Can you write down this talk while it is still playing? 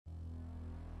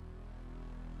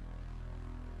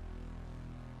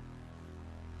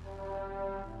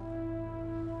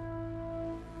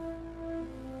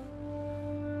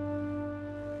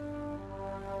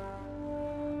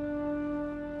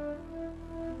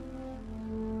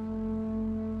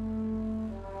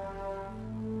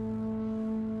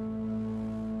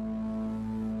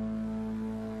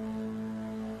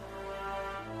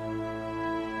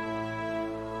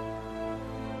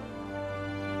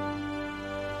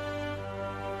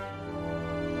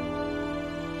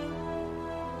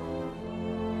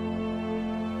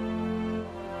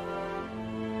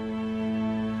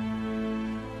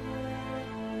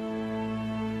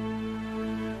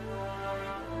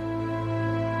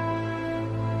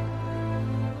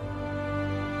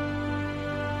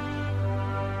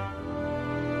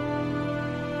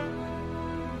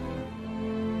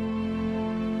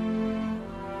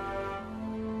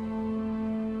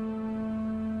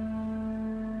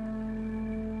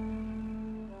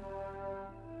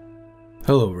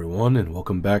Hello everyone, and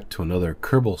welcome back to another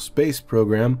Kerbal space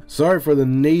program. Sorry for the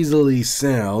nasally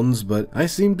sounds, but I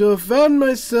seem to have found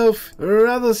myself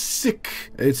rather sick.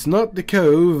 It's not the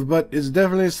cove, but it's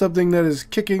definitely something that is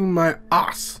kicking my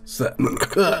ass.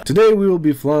 Today we will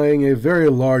be flying a very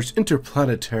large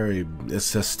interplanetary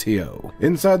Ssto.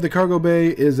 Inside the cargo bay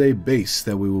is a base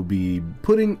that we will be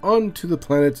putting onto the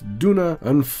planet Duna,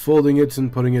 unfolding it and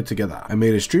putting it together. I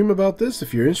made a stream about this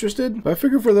if you're interested. I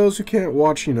figure for those who can't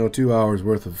watch, 2 hours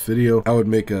worth of video, I would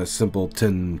make a simple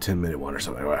 10 minute one or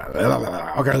something.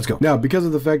 Okay, let's go. Now, because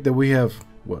of the fact that we have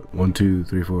what, 1, 2,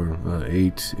 3, 4,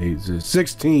 8,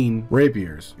 16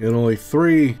 rapiers and only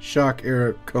 3 shock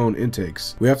air cone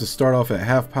intakes, we have to start off at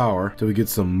half power till we get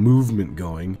some movement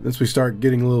going. Once we start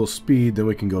getting a little speed, then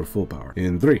we can go to full power.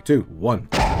 In 3, 2, 1.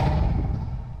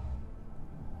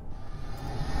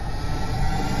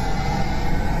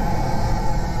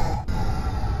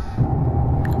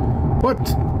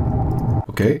 What?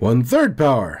 Okay, 1/3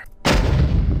 power.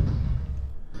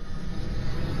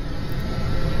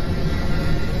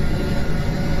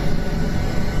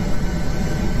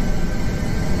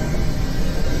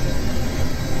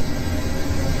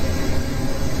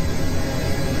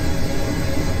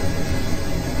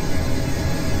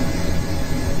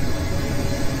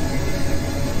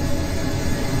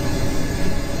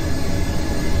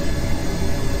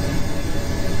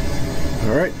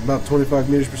 All right, about 25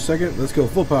 meters per second. Let's go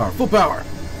full power, full power.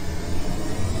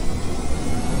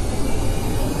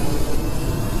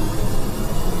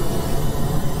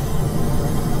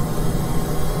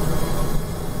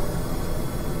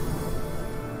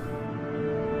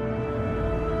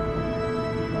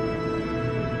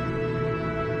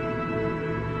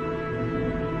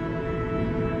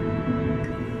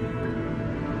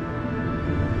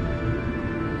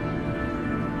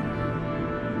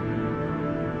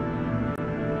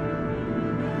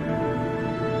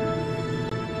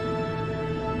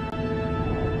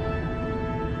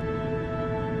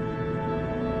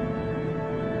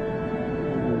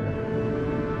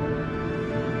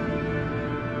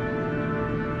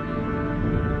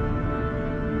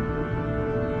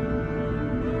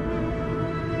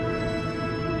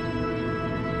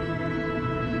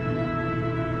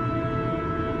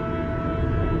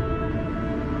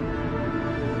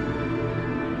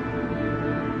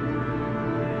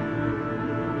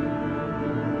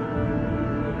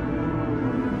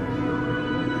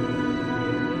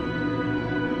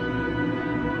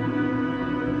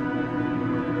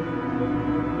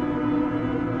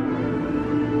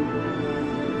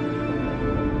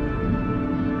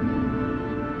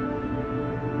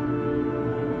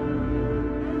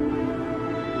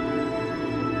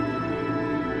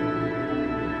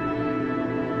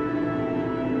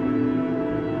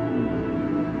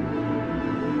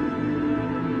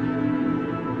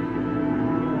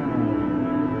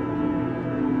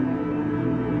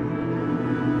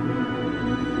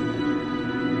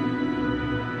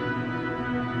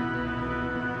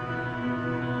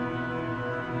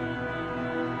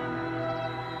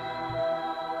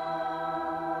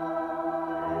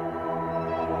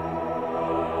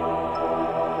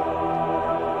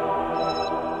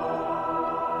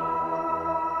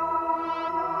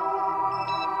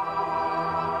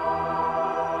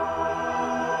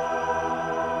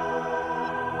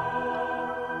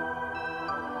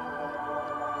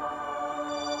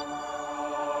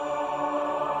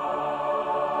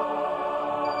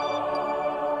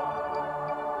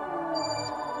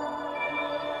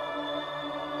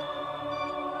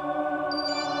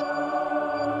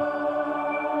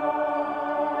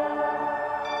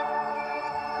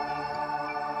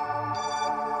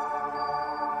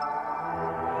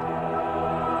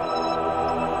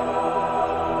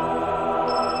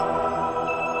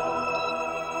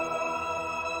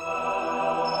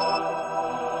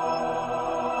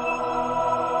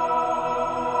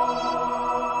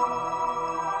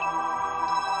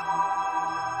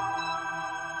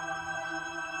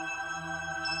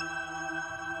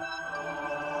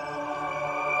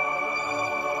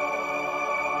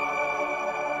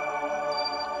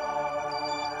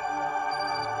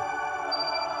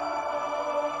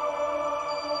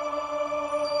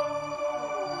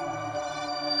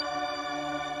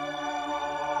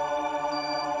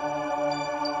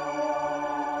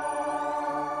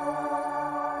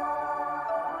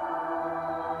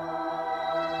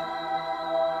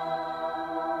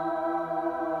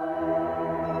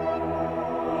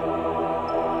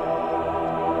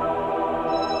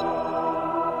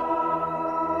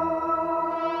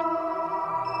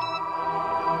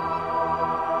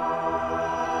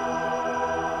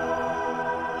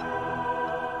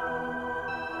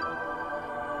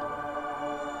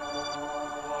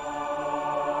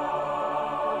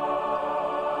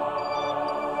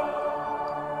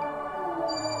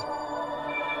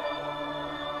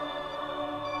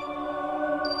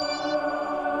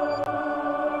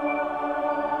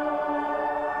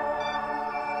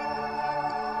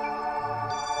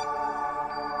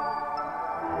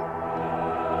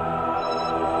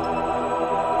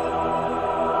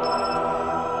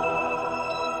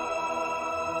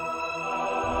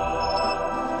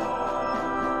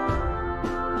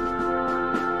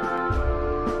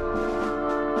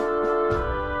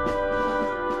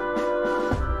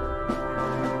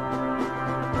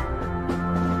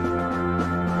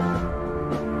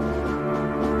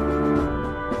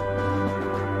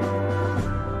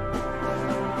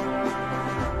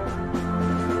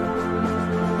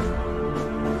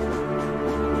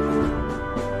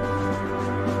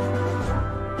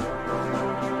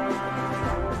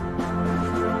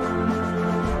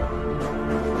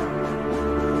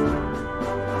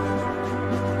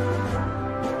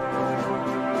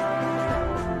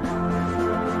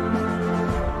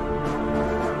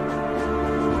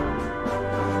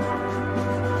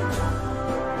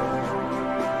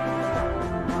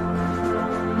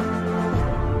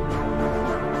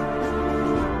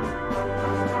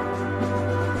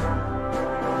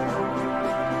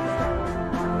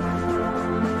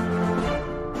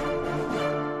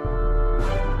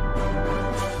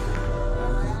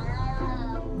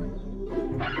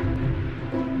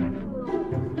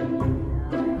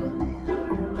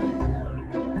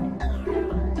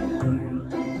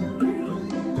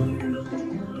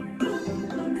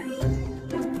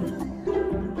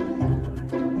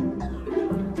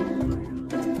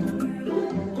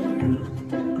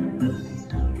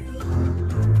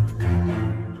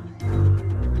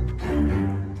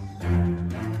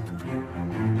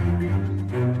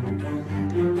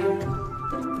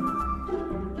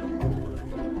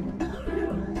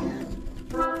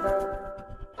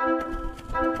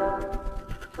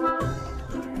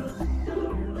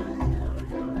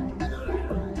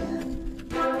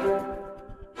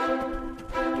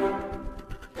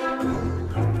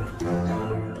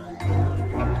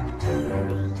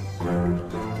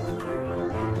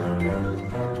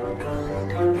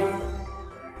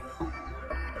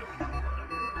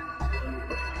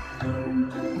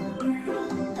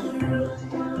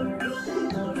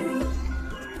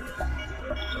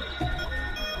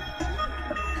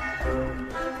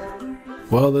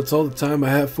 Well, that's all the time I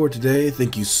have for today.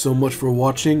 Thank you so much for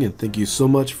watching, and thank you so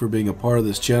much for being a part of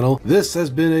this channel. This has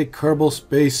been a Kerbal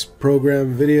Space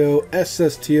Program video,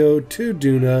 Ssto to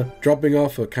Duna, dropping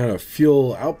off a kind of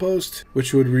fuel outpost,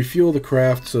 which would refuel the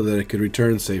craft so that it could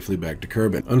return safely back to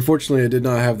Kerbin. Unfortunately, I did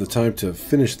not have the time to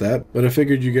finish that, but I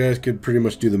figured you guys could pretty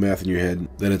much do the math in your head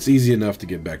that it's easy enough to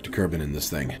get back to Kerbin in this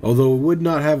thing. Although it would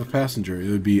not have a passenger, it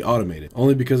would be automated,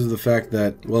 only because of the fact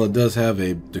that, well, it does have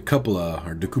a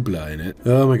decupla in it.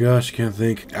 Oh my gosh, I can't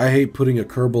think. I hate putting a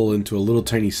Kerbal into a little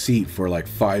tiny seat for like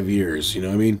 5 years, you know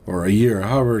what I mean? Or a year,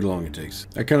 however long it takes.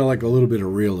 I kind of like a little bit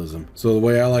of realism. So the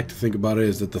way I like to think about it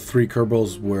is that the 3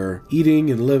 Kerbals were eating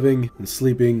and living and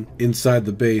sleeping inside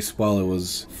the base while it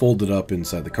was folded up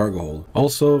inside the cargo hold.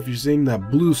 Also, if you're seeing that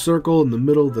blue circle in the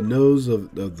middle of the nose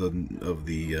of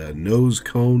the nose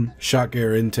cone shock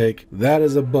air intake, that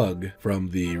is a bug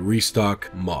from the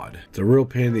Restock mod. It's a real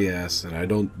pain in the ass, and I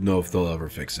don't know if they'll ever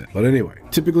fix it. But anyway,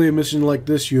 typically a mission like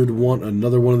this, you'd want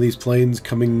another one of these planes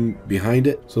coming behind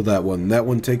it, so that when that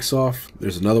one takes off,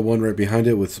 there's another one right behind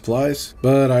it with supplies.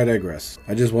 But I digress.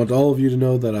 I just want all of you to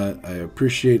know that I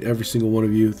appreciate every single one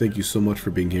of you. Thank you so much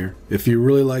for being here. If you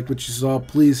really liked what you saw,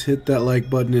 please hit that like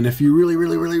button, and if you really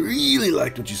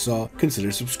liked what you saw,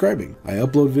 consider subscribing. I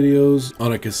upload videos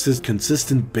on a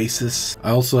consistent basis.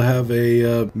 I also have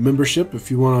a membership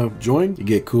if you want to join. You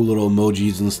get cool little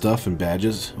emojis and stuff and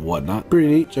badges and whatnot. Pretty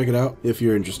neat. Check it out if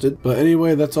you're interested. But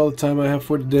anyway, that's all the time I have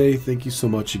for today. Thank you so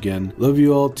much again. Love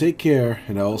you all. Take care,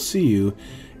 and I'll see you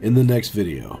in the next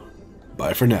video.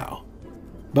 Bye for now.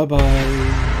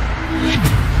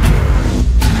 Bye-bye.